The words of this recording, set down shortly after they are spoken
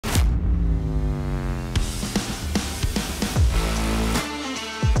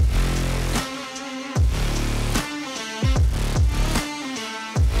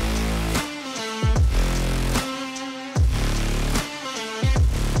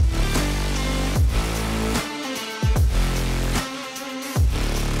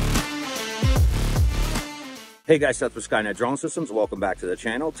Hey guys, Seth with Skynet Drone Systems. Welcome back to the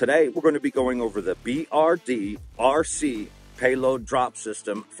channel. Today we're going to be going over the BRDRC Payload Drop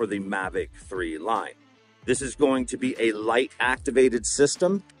System for the Mavic 3 line. This is going to be a light activated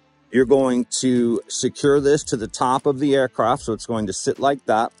system. You're going to secure this to the top of the aircraft, so it's going to sit like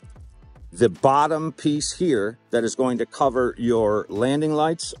that. The bottom piece here that is going to cover your landing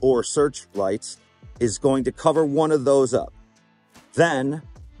lights or search lights is going to cover one of those up. Then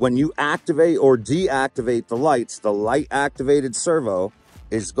when you activate or deactivate the lights, the light activated servo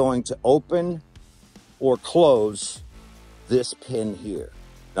is going to open or close this pin here.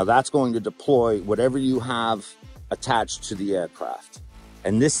 Now that's going to deploy whatever you have attached to the aircraft.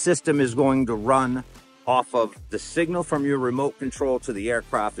 And this system is going to run off of the signal from your remote control to the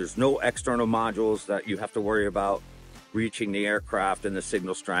aircraft. There's no external modules that you have to worry about reaching the aircraft and the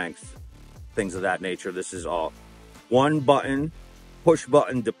signal strength, things of that nature. This is all one button, push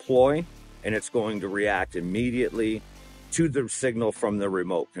button deploy, and it's going to react immediately to the signal from the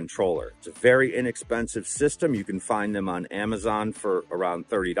remote controller. It's a very inexpensive system. You can find them on Amazon for around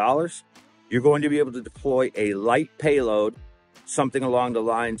 $30. You're going to be able to deploy a light payload, something along the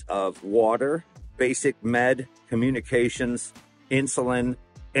lines of water, basic med, communications, insulin,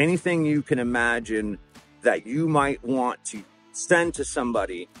 anything you can imagine that you might want to send to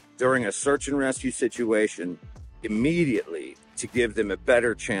somebody during a search and rescue situation immediately to give them a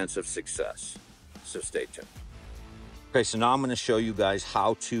better chance of success. So stay tuned. Okay, so now I'm going to show you guys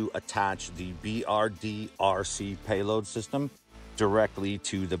how to attach the BRDRC payload system directly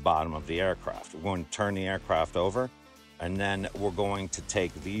to the bottom of the aircraft. We're going to turn the aircraft over, and then we're going to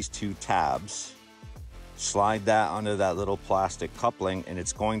take these two tabs, slide that under that little plastic coupling, and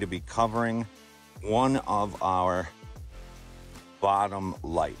it's going to be covering one of our bottom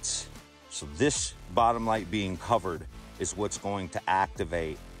lights. So this bottom light being covered is what's going to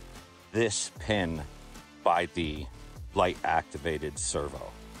activate this pin by the light activated servo.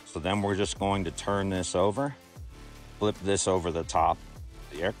 So then we're just going to turn this over, flip this over the top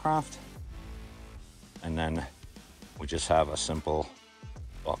of the aircraft, and then we just have a simple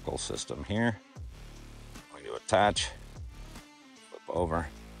buckle system here. Going to attach, flip over,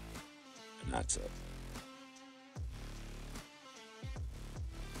 and that's it.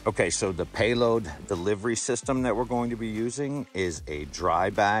 Okay, so the payload delivery system that we're going to be using is a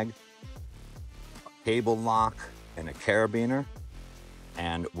dry bag, a cable lock, and a carabiner.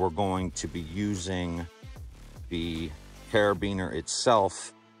 And we're going to be using the carabiner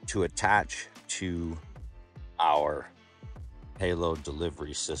itself to attach to our payload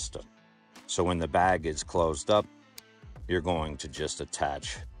delivery system. So when the bag is closed up, you're going to just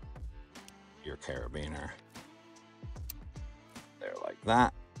attach your carabiner there like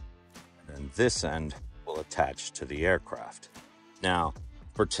that. And this end will attach to the aircraft. Now,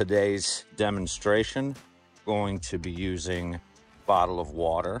 for today's demonstration, we're going to be using a bottle of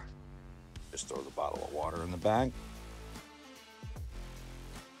water. Just throw the bottle of water in the bag.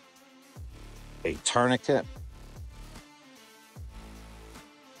 A tourniquet.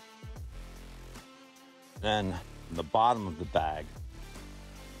 Then, in the bottom of the bag,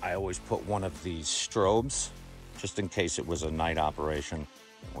 I always put one of these strobes, just in case it was a night operation.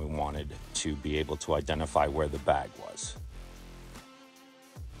 We wanted to be able to identify where the bag was.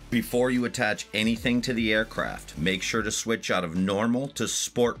 Before you attach anything to the aircraft, make sure to switch out of normal to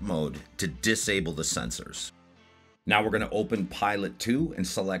sport mode to disable the sensors. Now we're going to open Pilot 2 and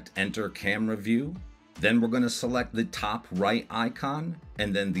select Enter Camera View. Then we're going to select the top right icon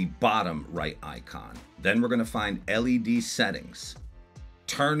and then the bottom right icon. Then we're going to find LED settings.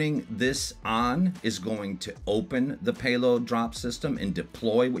 Turning this on is going to open the payload drop system and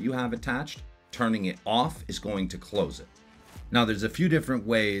deploy what you have attached. Turning it off is going to close it. Now there's a few different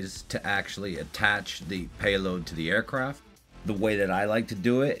ways to actually attach the payload to the aircraft. The way that I like to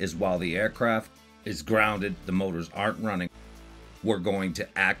do it is while the aircraft is grounded, the motors aren't running, we're going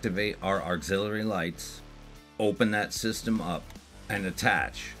to activate our auxiliary lights, open that system up, and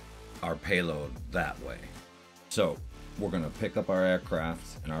attach our payload that way. So we're going to pick up our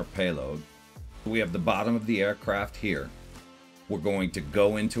aircraft and our payload. We have the bottom of the aircraft here. We're going to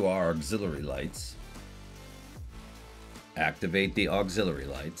go into our auxiliary lights, activate the auxiliary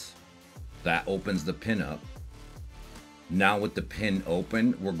lights. That opens the pin up. Now with the pin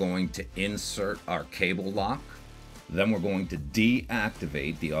open, we're going to insert our cable lock. Then we're going to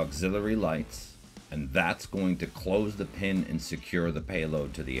deactivate the auxiliary lights, and that's going to close the pin and secure the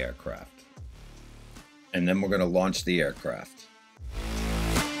payload to the aircraft. And then we're going to launch the aircraft.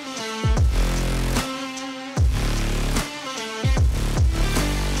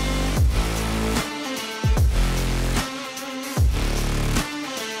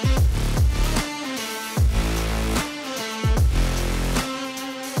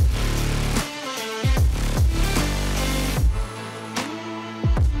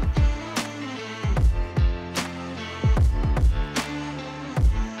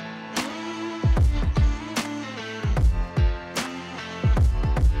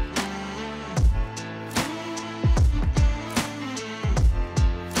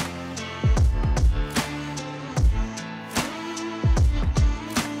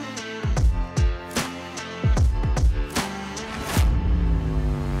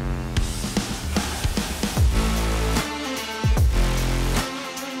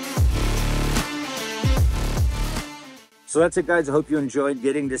 So that's it, guys. I hope you enjoyed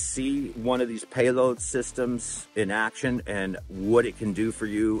getting to see one of these payload systems in action and what it can do for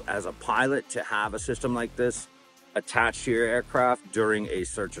you as a pilot to have a system like this attached to your aircraft during a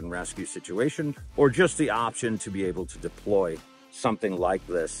search and rescue situation, or just the option to be able to deploy something like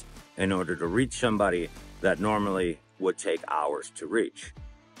this in order to reach somebody that normally would take hours to reach.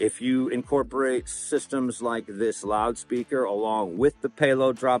 If you incorporate systems like this loudspeaker along with the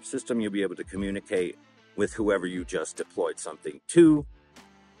payload drop system, you'll be able to communicate with whoever you just deployed something to,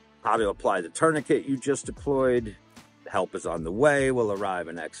 how to apply the tourniquet you just deployed, help is on the way, will arrive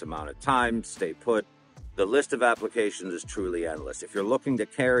in X amount of time, stay put. The list of applications is truly endless. If you're looking to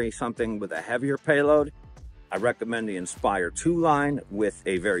carry something with a heavier payload, I recommend the Inspire 2 line with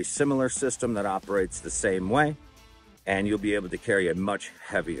a very similar system that operates the same way, and you'll be able to carry a much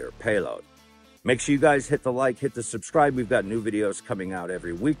heavier payload. Make sure you guys hit the like, hit the subscribe. We've got new videos coming out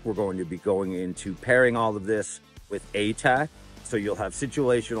every week. We're going to be going into pairing all of this with ATAC, so you'll have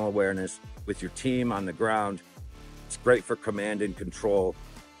situational awareness with your team on the ground. It's great for command and control.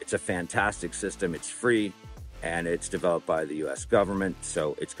 It's a fantastic system. It's free, and it's developed by the US government,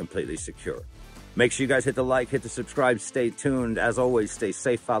 so it's completely secure. Make sure you guys hit the like, hit the subscribe, stay tuned. As always, stay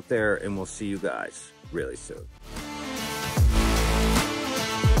safe out there, and we'll see you guys really soon.